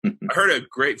I heard a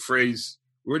great phrase.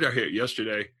 Where did I hear it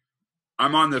yesterday?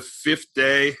 I'm on the 5th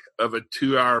day of a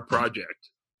 2-hour project.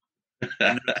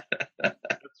 And that's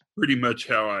pretty much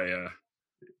how I.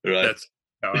 Right. That's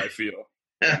how I feel.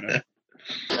 You know?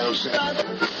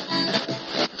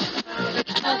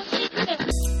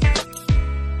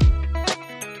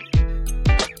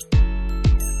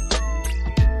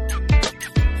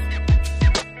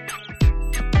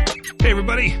 Hey,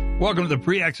 everybody. Welcome to the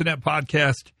Pre-Accident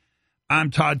Podcast. I'm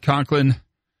Todd Conklin.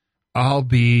 I'll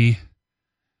be...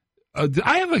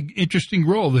 I have an interesting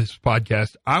role this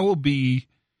podcast. I will be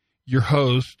your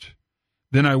host.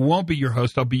 Then I won't be your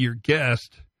host. I'll be your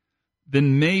guest.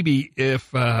 Then maybe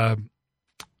if,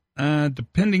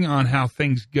 depending on how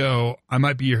things go, I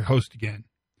might be your host again.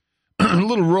 A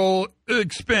little role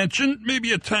expansion,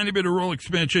 maybe a tiny bit of role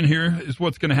expansion here is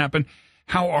what's going to happen.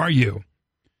 How are you?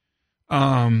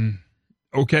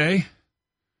 Okay.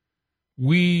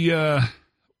 We are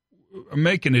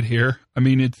making it here. I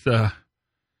mean, it's a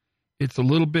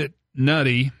little bit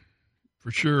nutty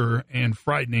for sure and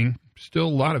frightening. Still a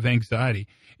lot of anxiety.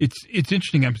 It's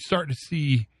interesting. I'm starting to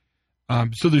see.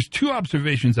 So there's two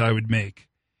observations I would make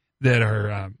that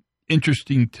are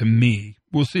interesting to me.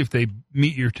 We'll see if they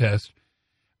meet your test.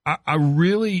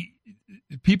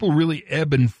 People really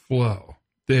ebb and flow.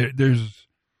 There's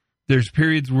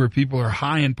periods where people are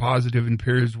high and positive and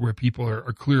periods where people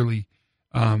are clearly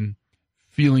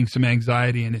feeling some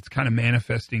anxiety, and it's kind of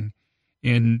manifesting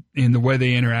in the way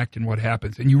they interact and what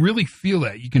happens. And you really feel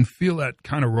that. You can feel that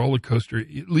kind of roller coaster,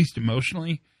 at least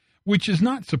emotionally, which is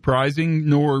not surprising,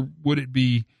 nor would it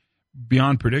be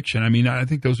beyond prediction. I mean, I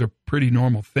think those are pretty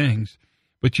normal things,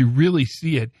 but you really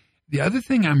see it. The other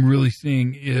thing I'm really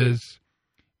seeing is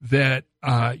that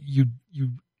you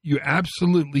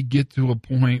absolutely get to a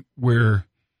point where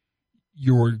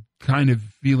you're kind of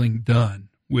feeling done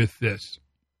with this.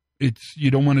 You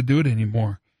don't want to do it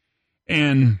anymore.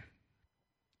 And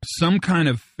some kind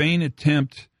of faint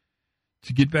attempt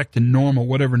to get back to normal,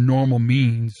 whatever normal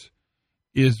means,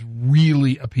 is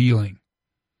really appealing.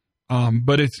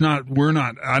 But I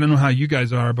don't know how you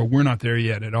guys are, but we're not there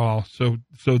yet at all. So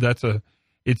that's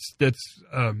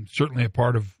certainly a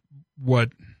part of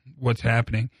what's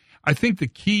happening. I think the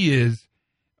key is,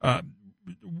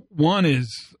 one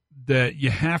is that you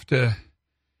have to,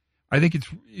 I think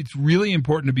it's really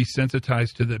important to be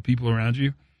sensitized to the people around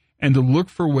you and to look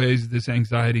for ways this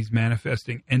anxiety is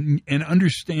manifesting and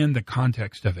understand the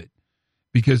context of it.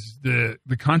 Because the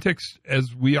context,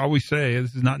 as we always say,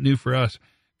 this is not new for us,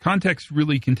 context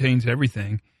really contains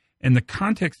everything. And the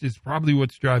context is probably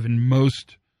what's driving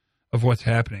most of what's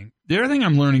happening. The other thing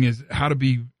I'm learning is how to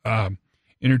be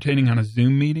entertaining on a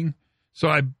Zoom meeting. So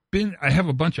I have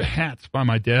a bunch of hats by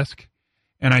my desk,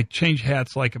 and I change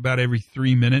hats like about every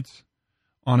 3 minutes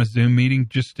on a Zoom meeting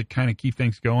just to kind of keep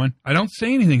things going. I don't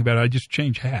say anything about it. I just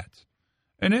change hats.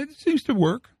 And it seems to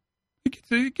work.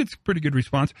 It gets a pretty good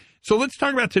response. So let's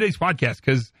talk about today's podcast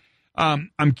because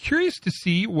I'm curious to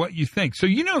see what you think. So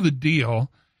you know the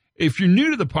deal. If you're new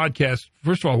to the podcast,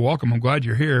 first of all, welcome. I'm glad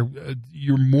you're here.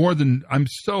 I'm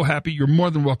so happy. You're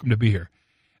more than welcome to be here.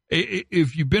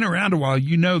 If you've been around a while,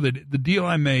 you know that the deal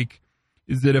I make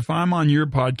is that if I'm on your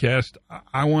podcast,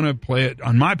 I want to play it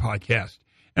on my podcast.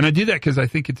 And I do that because I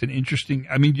think it's an interesting,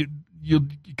 I mean, you'll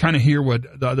kind of hear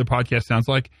what the other podcast sounds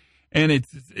like. And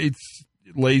it's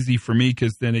lazy for me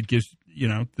because then it gives,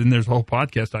 then there's a whole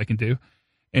podcast I can do.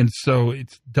 And so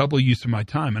it's double use of my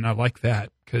time. And I like that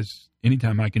because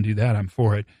anytime I can do that, I'm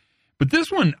for it. But this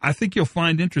one, I think you'll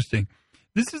find interesting.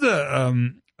 This is a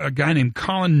guy named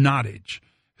Colin Nottage,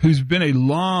 who's been a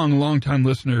long time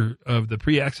listener of the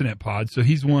Pre-Accident Pod. So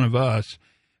he's one of us.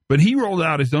 But he rolled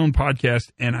out his own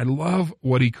podcast, and I love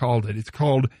what he called it. It's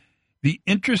called the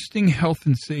Interesting Health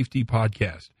and Safety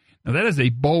Podcast. Now, that is a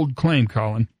bold claim,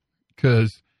 Colin,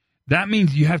 because that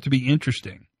means you have to be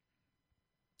interesting.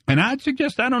 And I'd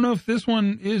suggest, I don't know if this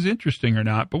one is interesting or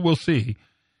not, but we'll see.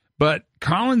 But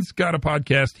Colin's got a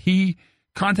podcast. He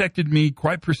contacted me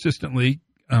quite persistently,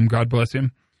 God bless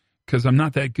him, because I'm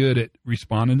not that good at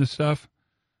responding to stuff,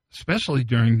 especially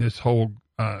during this whole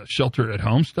shelter at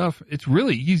home stuff. It's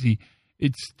really easy.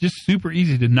 It's just super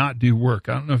easy to not do work.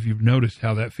 I don't know if you've noticed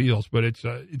how that feels, but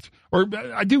or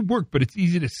I do work, but it's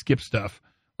easy to skip stuff.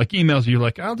 Like emails, you're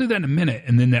like, I'll do that in a minute.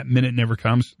 And then that minute never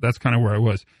comes. That's kind of where I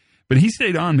was. But he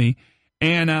stayed on me.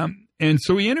 And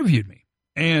so he interviewed me.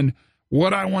 And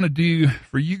what I want to do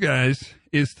for you guys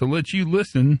is to let you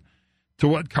listen to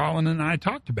what Colin and I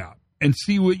talked about and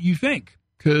see what you think.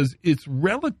 Because it's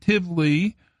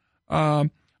relatively,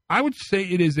 I would say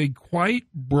it is a quite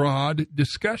broad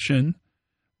discussion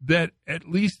that, at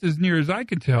least as near as I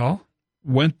could tell,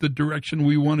 went the direction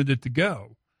we wanted it to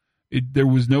go. There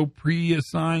was no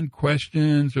pre-assigned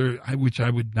questions, which I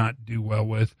would not do well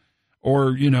with,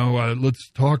 or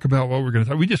let's talk about what we're going to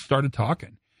talk. We just started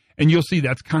talking, and you'll see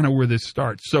that's kind of where this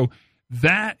starts. So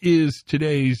that is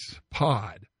today's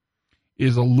pod,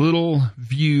 is a little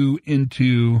view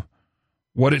into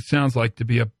what it sounds like to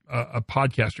be a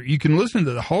podcaster. You can listen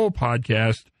to the whole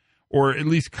podcast, or at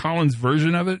least Colin's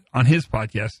version of it, on his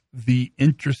podcast, the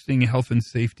Interesting Health and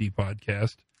Safety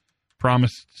Podcast.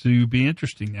 Promised to be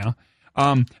interesting now,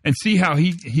 and see how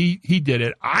he did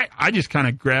it. I just kind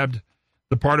of grabbed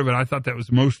the part of it I thought that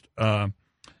was most that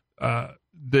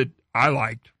I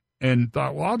liked, and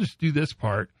thought, well, I'll just do this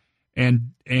part, and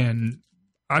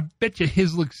I bet you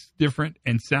his looks different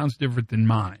and sounds different than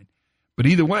mine. But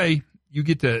either way, you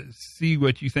get to see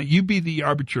what you think. You be the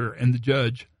arbiter and the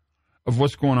judge of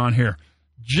what's going on here.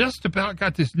 Just about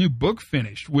got this new book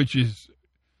finished, which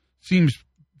seems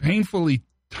painfully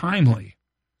timely,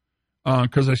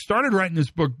 because I started writing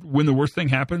this book when the worst thing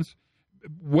happens,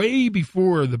 way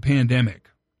before the pandemic,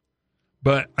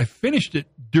 but I finished it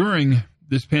during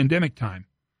this pandemic time,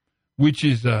 which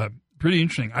is pretty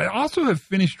interesting. I also have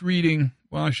finished reading,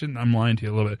 well, I'm lying to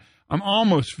you a little bit. I'm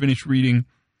almost finished reading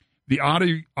the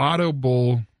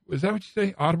Audible, is that what you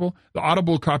say? Audible? The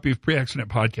Audible copy of Pre-Accident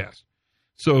Podcast.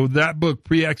 So that book,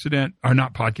 Pre-Accident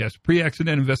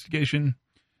Investigation,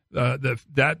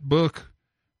 that book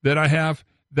that I have,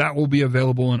 that will be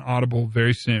available in Audible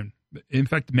very soon. In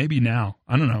fact, maybe now.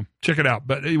 I don't know. Check it out.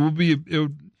 But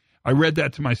I read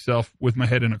that to myself with my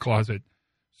head in a closet.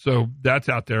 So that's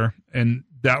out there. And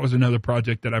that was another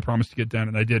project that I promised to get done,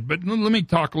 and I did. But let me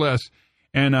talk less.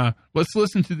 And let's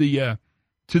listen to the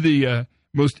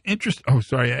most interesting. Oh,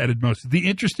 sorry, I added most. The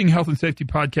Interesting Health and Safety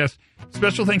Podcast.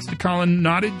 Special thanks to Colin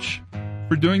Nottage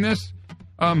for doing this.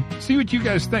 See what you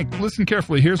guys think. Listen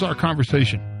carefully. Here's our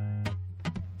conversation.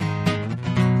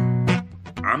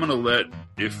 I'm going to let,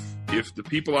 if the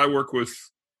people I work with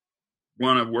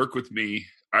want to work with me,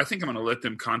 I think I'm going to let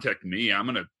them contact me. I'm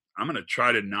going to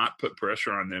try to not put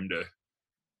pressure on them to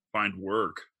find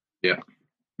work. Yeah.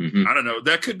 Mm-hmm. I don't know.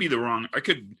 That could be I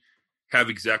could have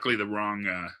exactly the wrong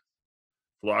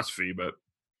philosophy, but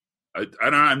I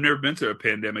don't know. I've never been through a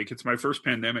pandemic. It's my first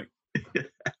pandemic.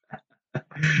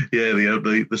 Yeah,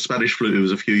 the Spanish flu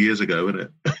was a few years ago,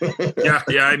 wasn't it? yeah.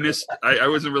 I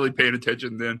wasn't really paying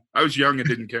attention then. I was young and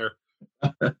didn't care.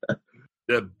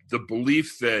 The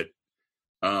belief that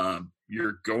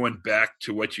you're going back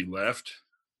to what you left.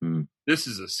 This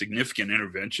is a significant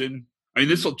intervention. I mean,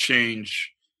 this will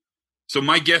change. So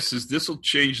my guess is this will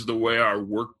change the way our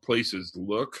workplaces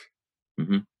look,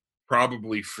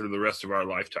 probably for the rest of our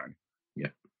lifetime. Yeah,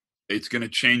 it's going to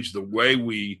change the way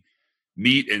we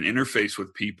meet and interface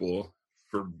with people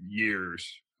for years.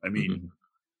 I mean,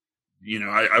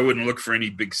 I wouldn't look for any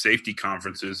big safety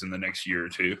conferences in the next year or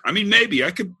two. I mean, maybe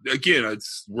I could, again,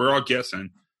 we're all guessing.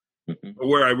 But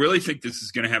where I really think this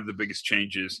is going to have the biggest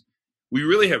changes, we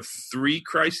really have three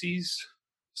crises.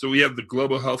 So we have the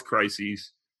global health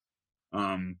crises,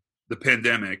 the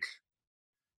pandemic.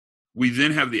 We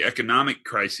then have the economic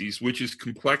crises, which is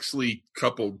complexly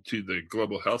coupled to the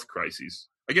global health crises.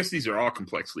 I guess these are all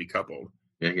complexly coupled.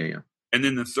 Yeah. And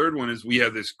then the third one is we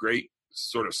have this great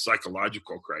sort of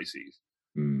psychological crises.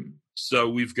 So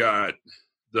we've got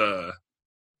the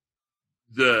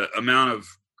amount of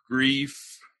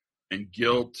grief and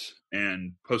guilt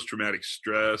and post-traumatic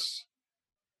stress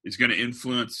is going to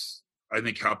influence, I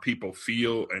think, how people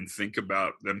feel and think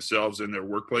about themselves in their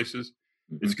workplaces.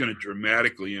 It's going to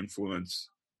dramatically influence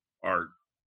our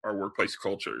workplace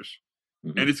cultures.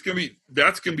 And that's going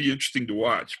to be interesting to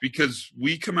watch, because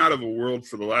we come out of a world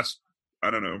for the last,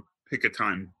 I don't know, pick a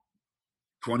time,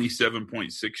 27.6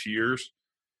 years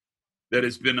that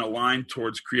has been aligned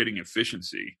towards creating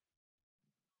efficiency.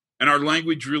 And our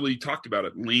language really talked about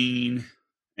it, lean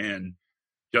and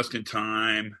just in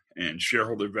time and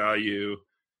shareholder value.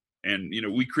 And,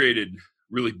 we created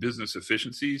really business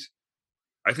efficiencies.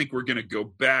 I think we're going to go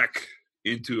back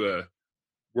into a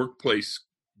workplace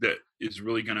that is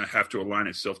really going to have to align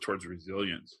itself towards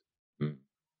resilience.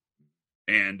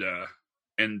 And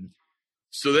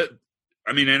so that,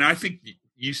 I mean, and I think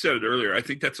you said it earlier, I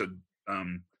think that's a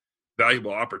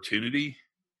valuable opportunity.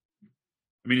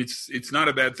 I mean, it's not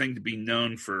a bad thing to be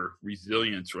known for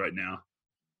resilience right now,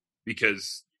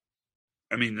 because,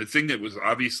 I mean, the thing that was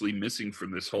obviously missing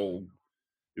from this whole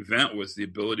event was the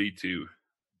ability to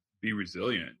be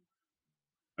resilient.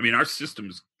 I mean, our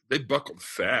systems, they buckled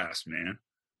fast, man.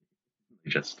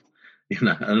 Just,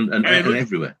 and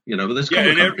everywhere, but there's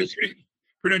countries.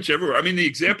 Pretty much everywhere. I mean, the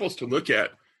examples to look at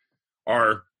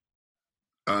are,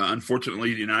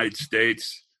 unfortunately, the United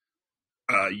States.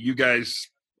 You guys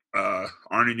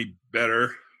aren't any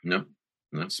better. No.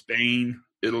 Spain,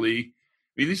 Italy.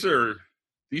 I mean, these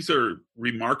are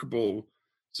remarkable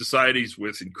societies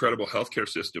with incredible healthcare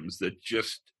systems that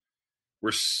just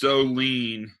were so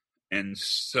lean and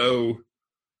so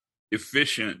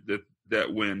efficient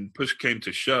that when push came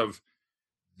to shove,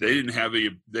 they didn't have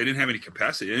any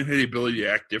capacity. They didn't have the ability to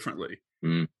act differently.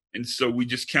 Mm. And so we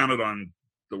just counted on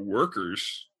the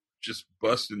workers just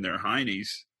busting their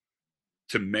heinies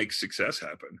to make success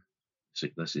happen.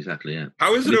 That's exactly it.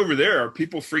 How is it over there? Are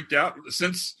people freaked out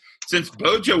since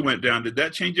Bojo went down? Did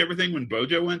that change everything when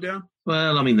Bojo went down?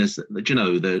 Well, I mean,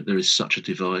 there is such a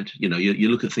divide. You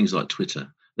look at things like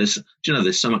Twitter. There's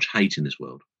so much hate in this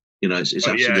world. It's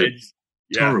absolutely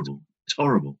it's horrible. It's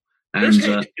horrible.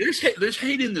 And there's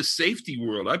hate in the safety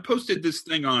world. I posted this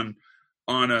thing on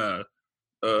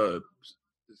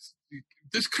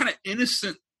this kind of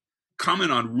innocent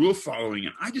comment on rule following,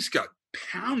 and I just got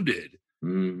pounded.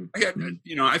 Mm.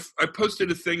 I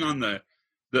posted a thing on the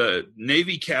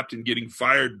Navy captain getting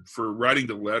fired for writing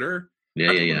the letter.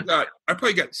 I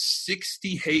probably got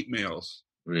 60 hate mails.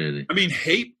 Really? I mean,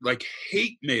 hate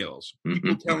mails.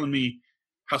 People telling me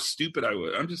how stupid I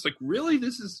was. I'm just like, really?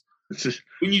 It's a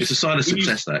sign of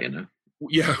success,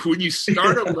 Yeah, when you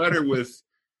start a letter with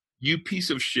 "you piece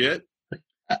of shit,"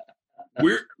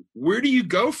 where do you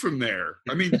go from there?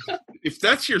 I mean, if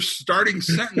that's your starting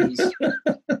sentence,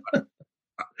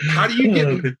 how do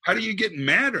you get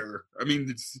madder? I mean,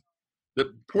 it's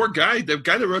the poor guy. The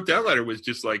guy that wrote that letter was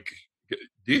just like,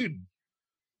 dude,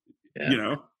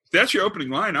 if that's your opening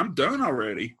line, I'm done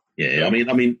already. Yeah, I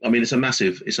mean, it's a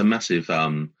massive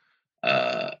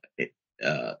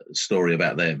story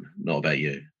about them, not about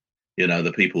you.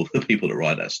 The people that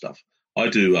write that stuff. I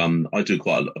do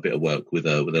quite a bit of work with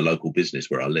a local business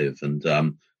where I live, and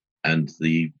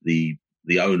the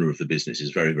owner of the business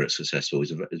is very, very successful.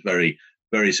 He's very,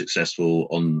 very successful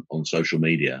on social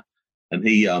media, and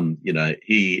he's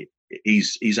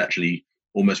actually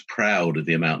almost proud of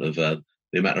the amount of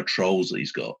trolls that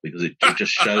he's got, because it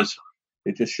just shows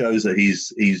that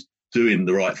he's doing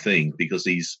the right thing, because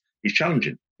he's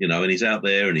challenging, and he's out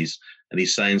there and he's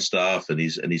saying stuff, and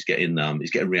he's getting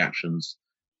reactions.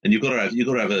 And you've got to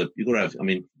have. I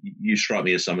mean, you strike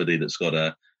me as somebody that's got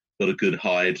a good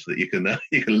hide that you can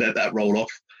let that roll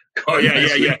off. Oh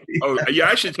yeah. Oh yeah.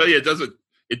 I should tell you, it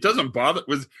doesn't bother.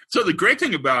 So the great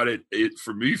thing about it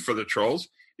for me, for the trolls,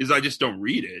 is I just don't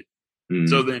read it. Mm.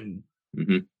 So then,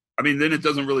 I mean, then it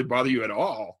doesn't really bother you at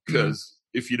all, because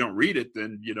if you don't read it,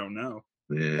 then you don't know.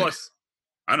 Yeah. Plus,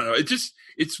 I don't know.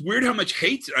 It's weird how much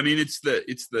hate. I mean, it's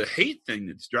the hate thing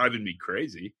that's driving me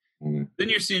crazy. Then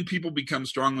you're seeing people become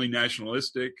strongly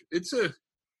nationalistic.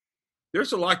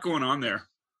 There's a lot going on there.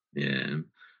 Yeah,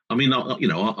 I mean, our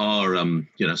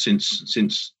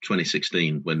since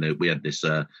 2016, when we had this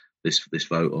vote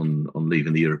on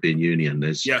leaving the European Union,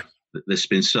 there's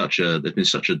been such a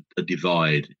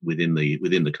divide within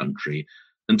the country,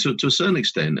 and to a certain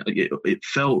extent, it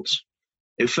felt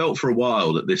for a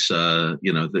while that this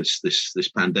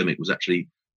pandemic was actually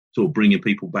sort of bringing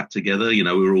people back together.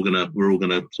 We're all gonna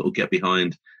sort of get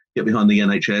behind the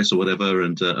NHS or whatever,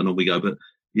 and on we go. But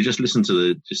you just listen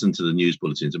to the news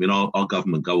bulletins. I mean, our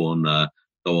government go on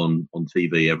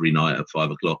TV every night at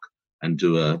 5:00 and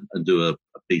do a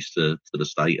piece to the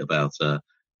state about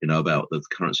about the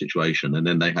current situation, and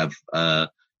then they have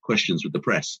questions with the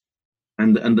press,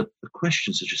 and the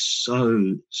questions are just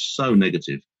so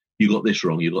negative. You got this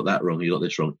wrong. You got that wrong. You got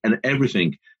this wrong, and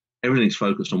everything's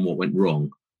focused on what went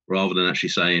wrong, rather than actually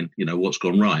saying, what's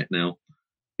gone right. Now,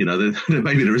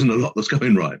 maybe there isn't a lot that's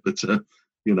going right, but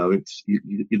it's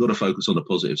you've got to focus on the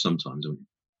positive sometimes, haven't you?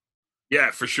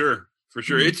 Yeah, for sure.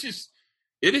 It's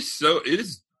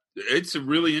a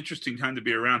really interesting time to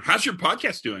be around. How's your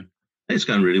podcast doing? It's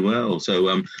going really well. So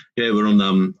we're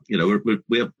on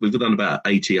we've done about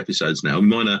 80 episodes now.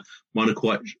 Mine are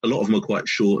quite, a lot of them are quite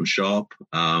short and sharp.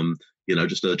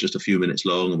 Just a few minutes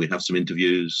long, and we have some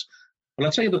interviews. Well,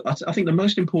 I'll tell you that I think the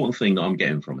most important thing that I'm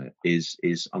getting from it is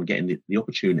I'm getting the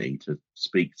opportunity to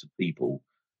speak to people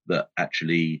that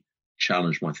actually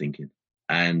challenge my thinking.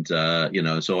 And so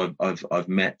I've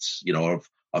met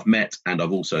and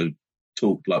I've also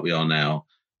talked like we are now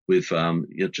with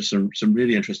just some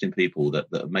really interesting people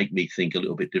that make me think a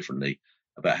little bit differently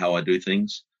about how I do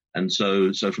things. And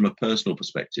so from a personal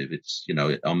perspective, it's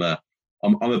I'm a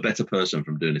better person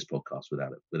from doing this podcast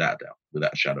without a doubt,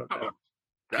 without a shadow of doubt.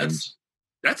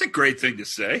 That's a great thing to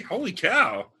say. Holy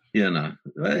cow! Yeah, no,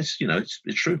 it's it's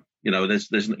true. There's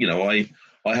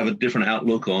I have a different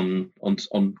outlook on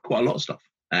quite a lot of stuff,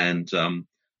 and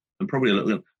probably a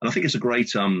little. And I think it's a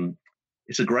great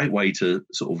way to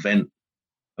sort of vent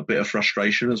a bit of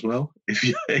frustration as well. If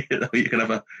you you can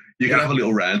have a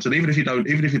little rant, and even if you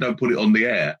don't put it on the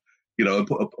air, and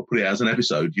put it as an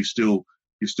episode, you've still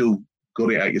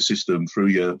got it out your system through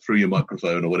your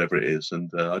microphone or whatever it is, and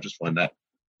I find that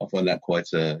quite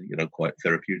quite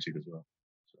therapeutic as well.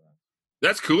 So,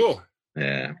 that's cool.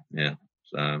 Yeah.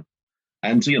 So,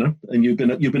 and you've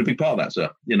been a big part of that, sir.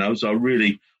 So I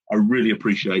really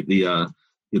appreciate the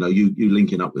you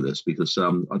linking up with us, because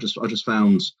I just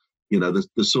found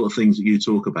the sort of things that you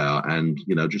talk about, and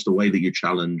just the way that you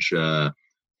challenge. There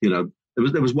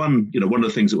was one one of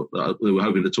the things that we were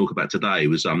hoping to talk about today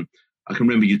was I can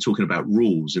remember you talking about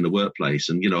rules in the workplace,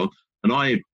 and and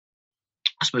I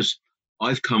suppose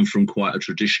I've come from quite a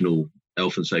traditional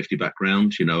health and safety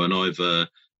background, and I've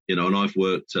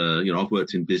worked I've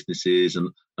worked in businesses, and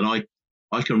I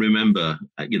can remember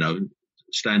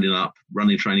standing up,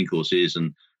 running training courses,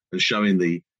 and showing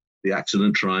the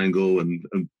accident triangle, and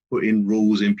putting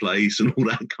rules in place and all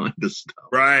that kind of stuff.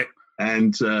 Right.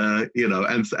 And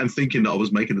and thinking that I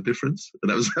was making a difference. And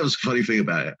that was a funny thing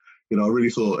about it. I really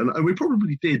thought, and we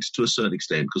probably did to a certain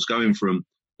extent, because going from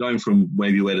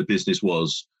maybe where the business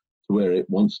was to where it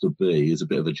wants to be is a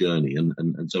bit of a journey, and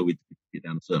so we get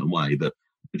down a certain way. But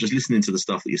just listening to the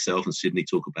stuff that yourself and Sydney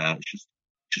talk about, it's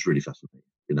just really fascinating,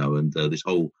 and this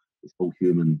whole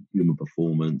human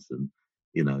performance, and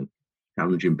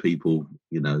challenging people,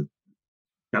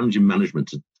 challenging management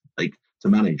to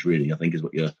manage, really, I think is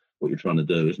what you're trying to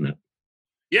do, isn't it?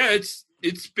 Yeah,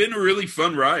 it's been a really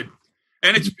fun ride,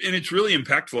 and it's really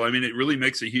impactful. I mean, it really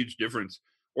makes a huge difference.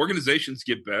 Organizations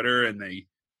get better, and they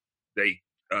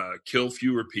kill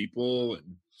fewer people,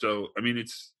 and so I mean,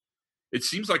 it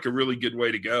seems like a really good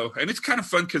way to go, and it's kind of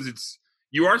fun because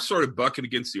you are sort of bucking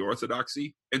against the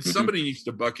orthodoxy, and somebody needs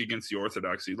to buck against the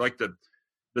orthodoxy, like the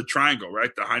triangle,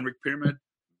 right? The Heinrich pyramid.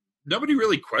 Nobody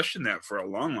really questioned that for a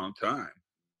long, long time.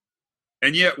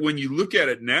 And yet when you look at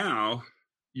it now,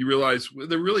 you realize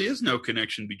there really is no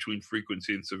connection between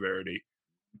frequency and severity.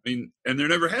 I mean, and there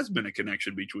never has been a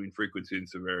connection between frequency and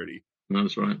severity.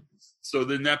 That's right. So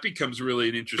then that becomes really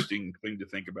an interesting thing to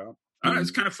think about.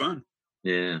 It's kind of fun.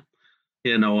 Yeah.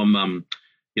 Yeah, no, I'm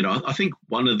I think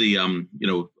one of the I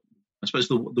suppose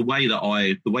the way that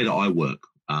I work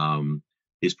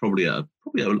is probably a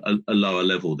lower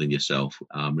level than yourself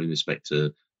in respect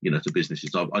to to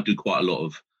businesses. I do quite a lot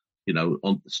of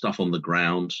on stuff on the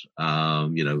ground,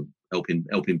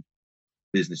 helping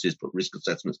businesses put risk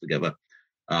assessments together,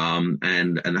 and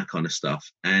that kind of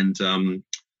stuff. And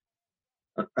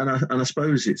I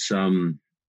suppose it's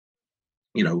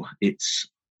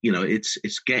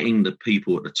it's getting the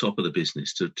people at the top of the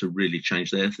business to really change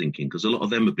their thinking, because a lot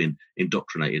of them have been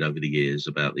indoctrinated over the years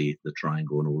about the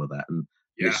triangle and all of that, and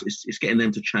it's getting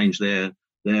them to change their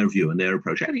view and their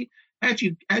approach. How do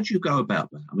you go about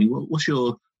that? I mean, what's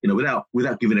your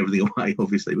without giving everything away,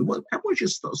 obviously, but what's your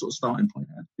sort of starting point?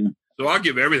 So I'll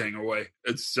give everything away.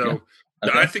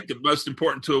 I think the most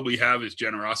important tool we have is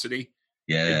generosity.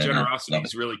 Yeah, and generosity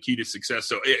is really key to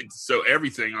success. So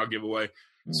everything I'll give away.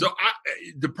 So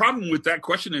the problem with that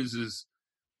question is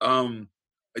I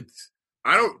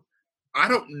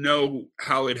don't know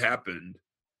how it happened,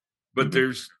 but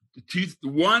there's two.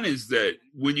 One is that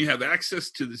when you have access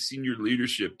to the senior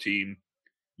leadership team,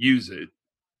 use it.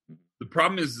 The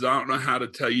problem is I don't know how to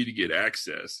tell you to get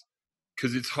access,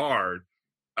 because it's hard.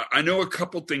 I know a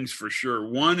couple things for sure.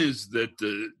 One is that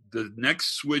the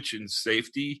next switch in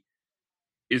safety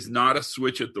is not a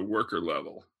switch at the worker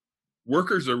level.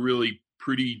 Workers are really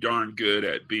pretty darn good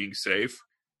at being safe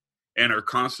and are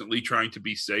constantly trying to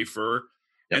be safer.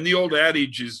 Yep. And the old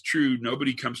adage is true.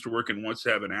 Nobody comes to work and wants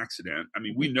to have an accident. I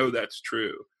mean, we know that's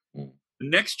true. The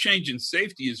next change in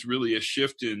safety is really a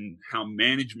shift in how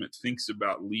management thinks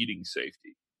about leading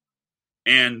safety.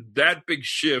 And that big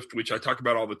shift, which I talk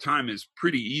about all the time, is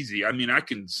pretty easy. I mean, I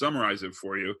can summarize it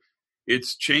for you.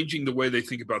 It's changing the way they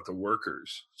think about the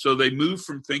workers. So they move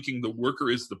from thinking the worker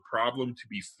is the problem to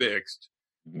be fixed,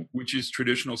 which is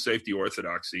traditional safety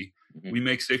orthodoxy. We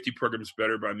make safety programs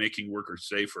better by making workers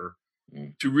safer,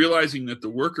 to realizing that the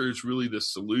worker is really the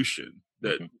solution,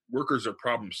 that workers are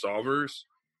problem solvers,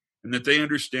 and that they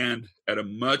understand at a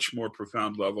much more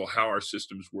profound level how our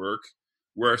systems work,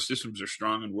 where our systems are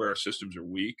strong and where our systems are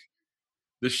weak.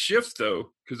 The shift,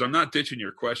 though, because I'm not ditching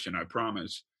your question, I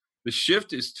promise, the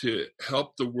shift is to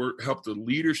help the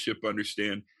leadership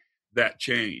understand that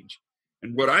change.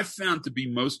 And what I've found to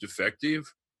be most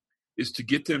effective is to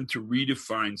get them to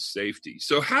redefine safety.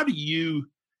 So how do you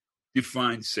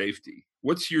define safety?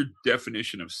 What's your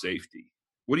definition of safety?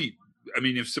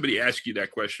 If somebody asks you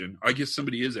that question, I guess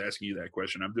somebody is asking you that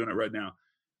question. I'm doing it right now.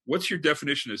 What's your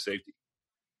definition of safety?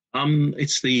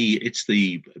 It's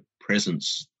the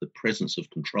presence of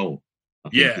control. I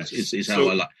think is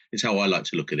how I like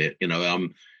to look at it. A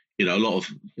lot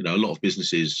of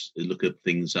businesses look at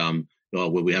things.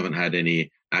 Well, we haven't had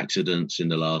any accidents in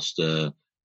the last 2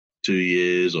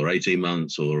 years or 18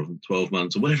 months or 12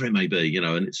 months or whatever it may be.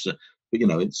 And it's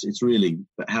really,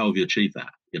 but how have you achieved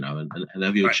that? And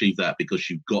have you achieved that because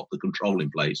you've got the control in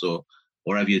place, or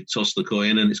have you tossed the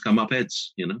coin and it's come up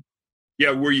heads?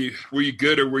 Yeah, were you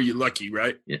good or were you lucky,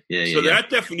 right? Yeah. That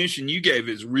definition you gave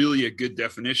is really a good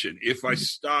definition. If I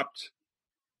stopped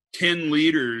 10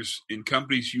 leaders in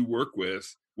companies you work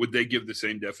with, would they give the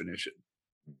same definition?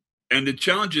 And the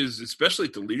challenge is, especially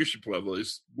at the leadership level,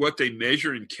 is what they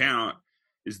measure and count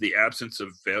is the absence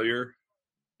of failure,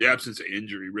 the absence of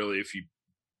injury, really, if you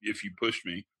push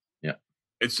me. Yeah.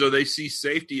 And so they see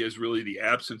safety as really the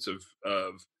absence of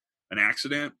an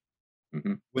accident.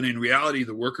 Mm-hmm. When in reality,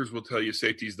 the workers will tell you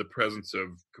safety is the presence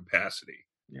of capacity.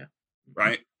 Yeah.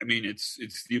 Right? I mean, it's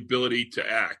the ability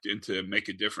to act and to make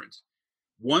a difference.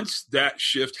 Once that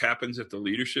shift happens at the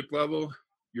leadership level,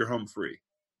 you're home free.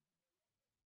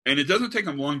 And it doesn't take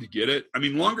them long to get it. I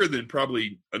mean, longer than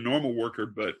probably a normal worker,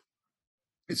 but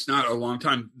it's not a long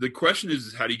time. The question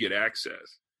is how do you get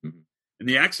access? Mm-hmm. And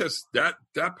the access, that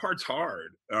part's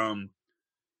hard.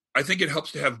 I think it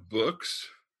helps to have books.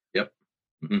 Yep.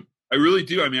 Mm-hmm. I really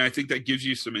do. I mean, I think that gives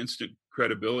you some instant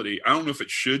credibility. I don't know if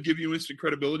it should give you instant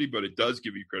credibility, but it does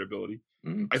give you credibility.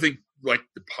 Mm-hmm. I think like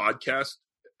the podcast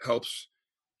helps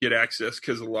get access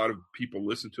because a lot of people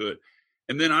listen to it.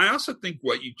 And then I also think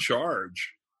what you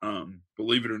charge,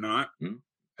 believe it or not, mm-hmm.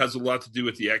 has a lot to do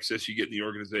with the access you get in the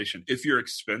organization. If you're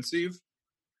expensive,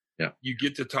 you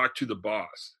get to talk to the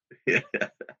boss. Yeah.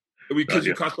 Because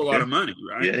you cost a lot of money,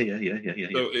 right? Yeah.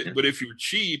 So, but if you're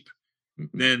cheap,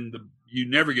 mm-hmm. then you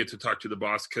never get to talk to the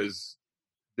boss because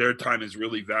their time is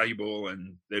really valuable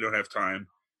and they don't have time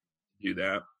to do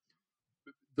that.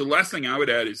 The last thing I would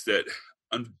add is that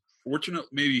unfortunate,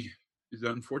 maybe is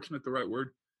unfortunate the right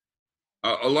word?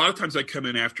 A lot of times I come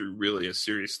in after really a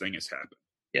serious thing has happened.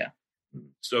 Yeah.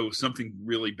 So something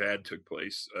really bad took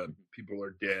place. People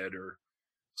are dead or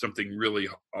something really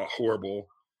horrible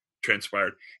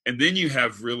transpired. And then you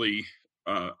have really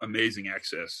amazing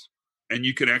access. And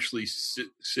you can actually sit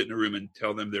in a room and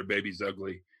tell them their baby's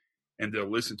ugly. And they'll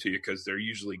listen to you because they're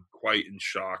usually quite in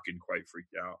shock and quite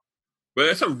freaked out. But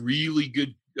that's a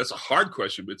hard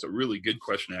question, but it's a really good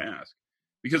question to ask.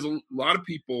 Because a lot of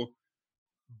people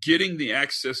getting the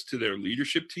access to their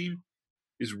leadership team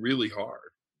is really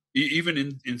hard,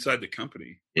 even inside the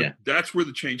company. Yeah. But that's where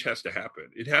the change has to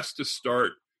happen. It has to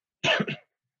start. Well,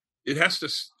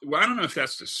 I don't know if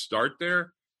that's to start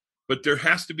there, but there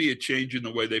has to be a change in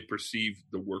the way they perceive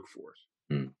the workforce.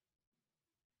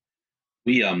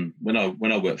 We when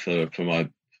I worked for a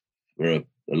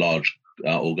large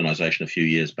organization a few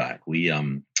years back, we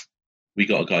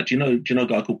got a guy. Do you know a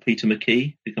guy called Peter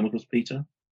McKee? You come across Peter?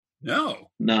 No.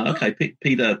 Okay.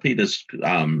 Peter's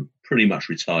pretty much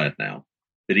retired now,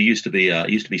 but he used to be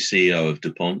CEO of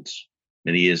DuPont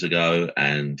many years ago,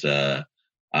 and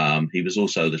he was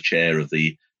also the chair of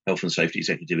the Health and Safety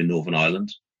Executive in Northern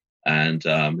Ireland, and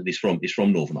he's from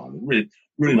Northern Ireland.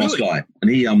 Really nice guy,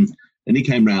 and he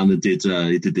came round and did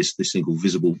this thing called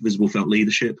visible felt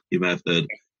leadership. You may have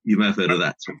heard of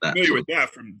that. Familiar with that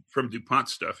from DuPont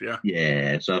stuff, yeah.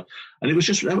 Yeah. So, and it was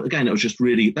just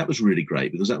really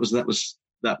great because that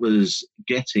was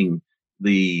getting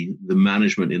the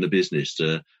management in the business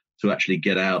to actually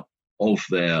get out of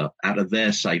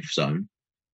their safe zone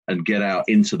and get out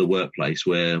into the workplace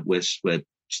where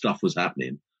stuff was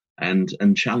happening and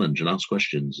challenge and ask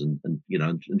questions and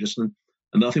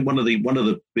I think one of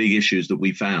the big issues that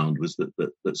we found was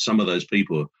that some of those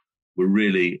people were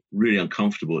really, really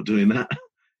uncomfortable at doing that.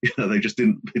 They just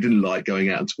didn't like going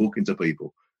out and talking to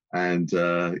people. And,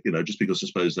 just because I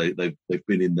suppose they've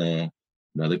been in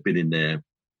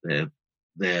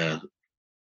their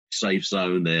safe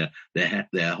zone, their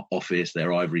office,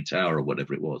 their ivory tower or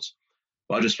whatever it was.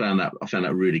 But I found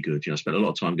that really good. I spent a lot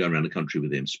of time going around the country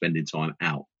with him, spending time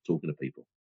out talking to people.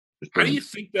 How do you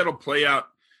think that'll play out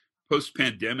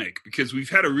post-pandemic? Because we've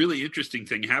had a really interesting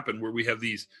thing happen where we have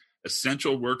these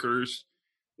essential workers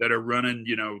that are running,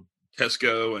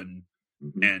 Tesco and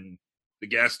the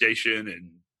gas station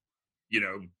and,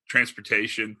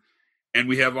 transportation. And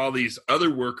we have all these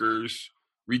other workers,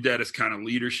 read that as kind of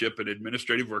leadership and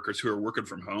administrative workers who are working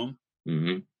from home.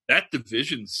 Mm-hmm. That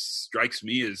division strikes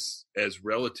me as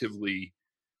relatively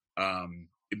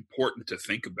important to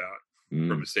think about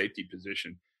from a safety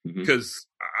position. Because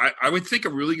I would think a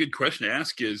really good question to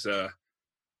ask is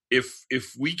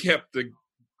if we kept the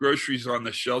groceries on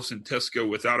the shelves in Tesco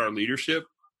without our leadership,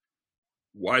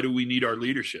 why do we need our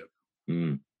leadership?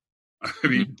 Mm. I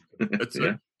mean, that's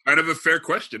kind of a fair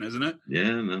question, isn't it?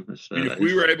 Yeah, no. If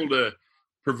we were able to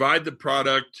provide the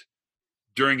product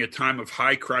during a time of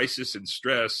high crisis and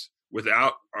stress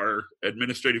without our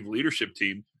administrative leadership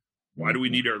team, why do we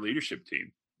need our leadership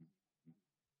team?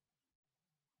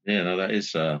 Yeah, no, that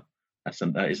is an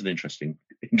interesting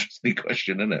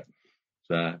question, isn't it?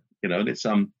 So, and it's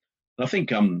I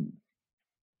think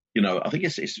I think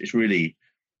it's really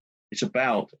it's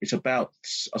about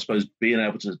I suppose being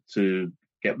able to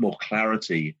get more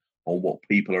clarity on what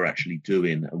people are actually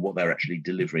doing and what they're actually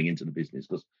delivering into the business,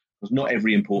 because not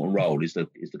every important role is the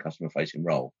customer facing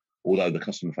role, although the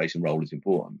customer facing role is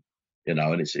important, and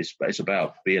it's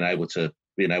about being able to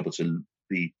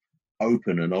be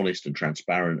open and honest and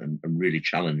transparent and really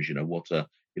challenge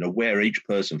where each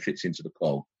person fits into the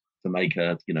cog to make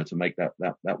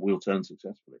that wheel turn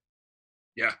successfully.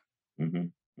 Yeah.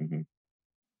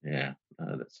 Yeah.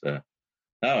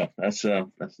 That's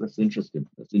interesting.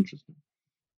 That's interesting.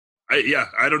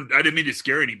 I didn't mean to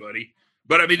scare anybody,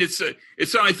 but I mean, it's something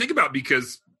I think about,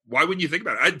 because why wouldn't you think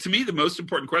about it? To me, the most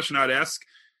important question I'd ask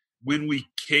when we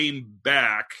came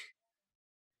back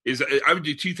is I would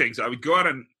do two things. I would go out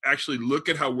and actually look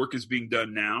at how work is being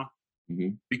done now,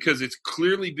 because it's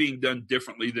clearly being done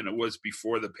differently than it was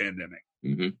before the pandemic.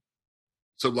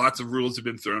 So lots of rules have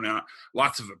been thrown out,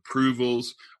 lots of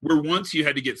approvals, where once you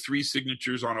had to get 3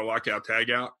 signatures on a lockout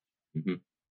tagout.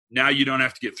 Now you don't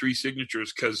have to get 3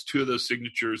 signatures because 2 of those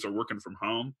signatures are working from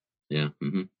home. Yeah.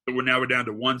 So we're down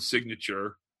to 1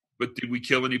 signature. But did we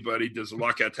kill anybody? Does the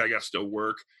lockout tagout still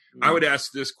work? I would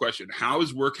ask this question: how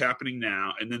is work happening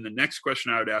now? And then the next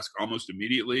question I would ask almost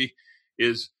immediately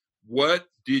is, what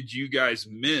did you guys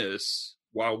miss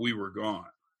while we were gone?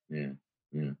 Yeah.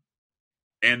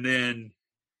 And then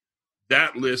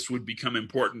that list would become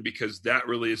important, because that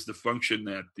really is the function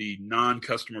that the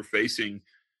non-customer facing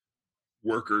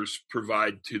workers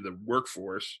provide to the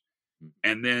workforce.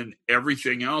 And then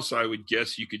everything else, I would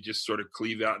guess you could just sort of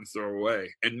cleave out and throw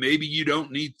away. And maybe you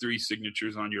don't need 3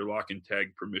 signatures on your lock and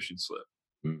tag permission slip,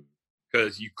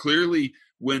 because you clearly,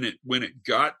 when it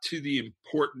got to the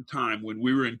important time, when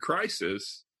we were in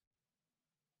crisis,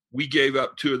 we gave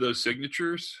up 2 of those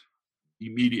signatures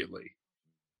immediately.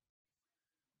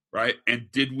 Right?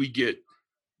 And did we get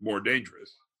more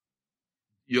dangerous?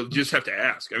 You'll just have to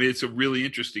ask. I mean, it's a really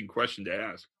interesting question to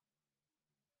ask.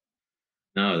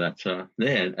 No, that's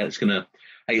it's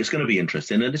gonna be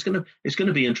interesting, and it's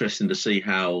gonna be interesting to see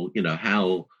how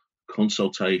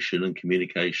consultation and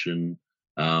communication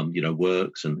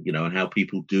works, and and how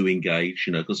people do engage,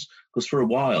 because for a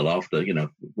while after,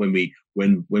 when we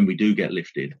do get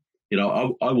lifted,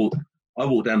 I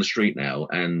walk down the street now,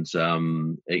 and I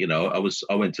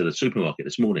went to the supermarket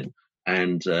this morning,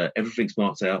 and everything's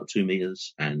marked out 2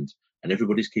 meters, and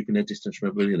everybody's keeping their distance from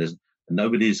everybody, and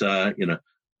nobody's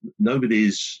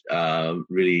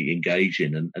really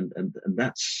engaging, and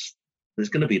that's, there's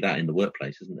going to be that in the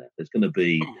workplace, isn't there? There's going to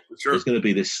be there's going to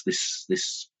be this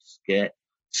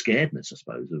scaredness, I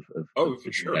suppose, of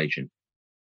engaging.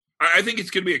 I think it's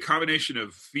going to be a combination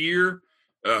of fear,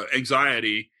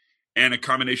 anxiety, and a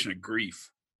combination of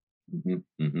grief.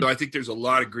 So I think there's a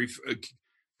lot of grief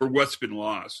for what's been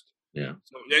lost. Yeah.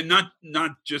 So, and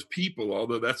not just people,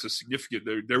 although that's a significant.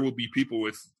 There will be people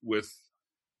with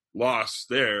loss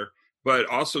there, but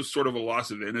also sort of a loss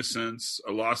of innocence,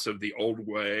 a loss of the old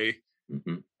way,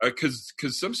 because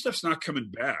some stuff's not coming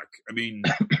back. I mean,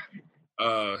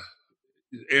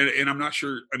 and I'm not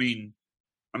sure. I mean,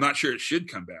 I'm not sure it should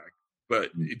come back,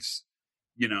 but it's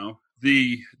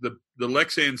the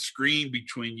Lexan screen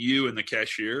between you and the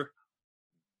cashier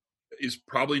is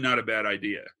probably not a bad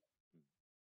idea.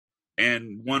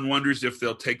 And one wonders if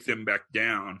they'll take them back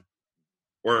down,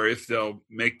 or if they'll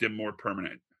make them more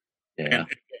permanent. Yeah. And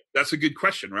that's a good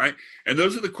question, right? And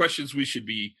those are the questions we should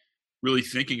be really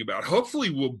thinking about. Hopefully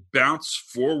we'll bounce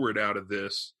forward out of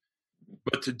this.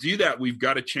 But to do that, we've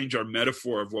got to change our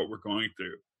metaphor of what we're going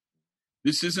through.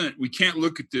 We can't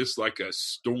look at this like a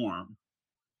storm,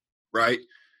 right?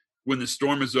 When the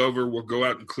storm is over, we'll go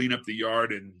out and clean up the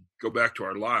yard and go back to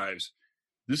our lives.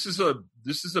 This is a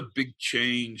big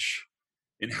change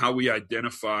in how we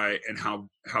identify and how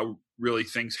really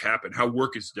things happen. How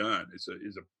work is done is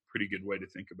a pretty good way to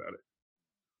think about it.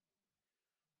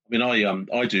 I mean,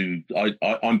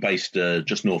 I'm based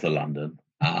just north of London,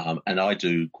 and I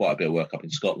do quite a bit of work up in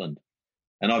Scotland.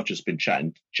 And I've just been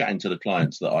chatting to the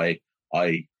clients that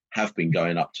I have been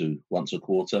going up to once a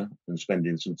quarter and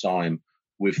spending some time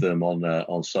with them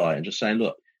on site, and just saying,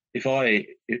 look,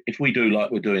 if we do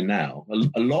like we're doing now,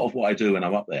 a lot of what I do when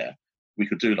I'm up there, we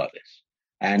could do like this.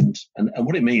 And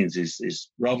what it means is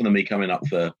rather than me coming up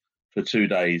for 2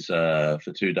 days a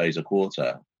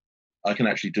quarter, I can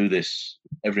actually do this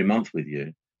every month with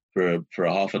you for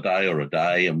a half a day or a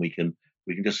day, and we can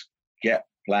just get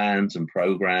plans and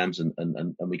programs, and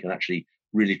we can actually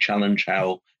really challenge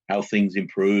how things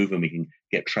improve, and we can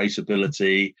get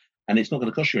traceability, and it's not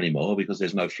going to cost you anymore because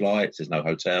there's no flights, there's no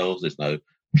hotels, there's no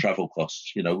travel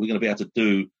costs. We're going to be able to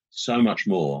do so much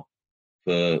more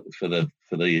for the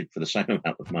same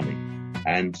amount of money,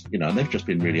 and they've just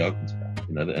been really open to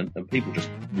that, and people just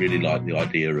really like the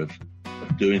idea of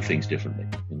doing things differently.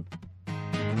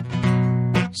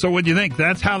 So what do you think?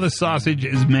 That's how the sausage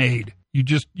is made.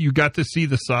 You got to see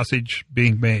the sausage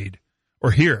being made,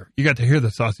 or you got to hear the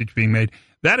sausage being made.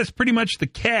 That is pretty much the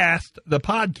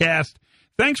podcast.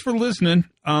 Thanks for listening.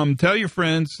 Tell your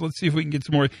friends. Let's see if we can get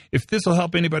some more. If this will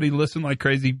help anybody listen like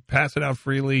crazy, pass it out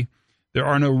freely. There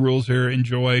are no rules here.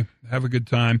 Enjoy. Have a good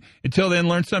time. Until then,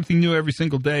 learn something new every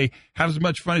single day. Have as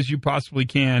much fun as you possibly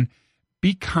can.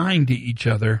 Be kind to each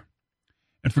other.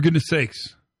 And for goodness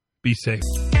sakes, be safe.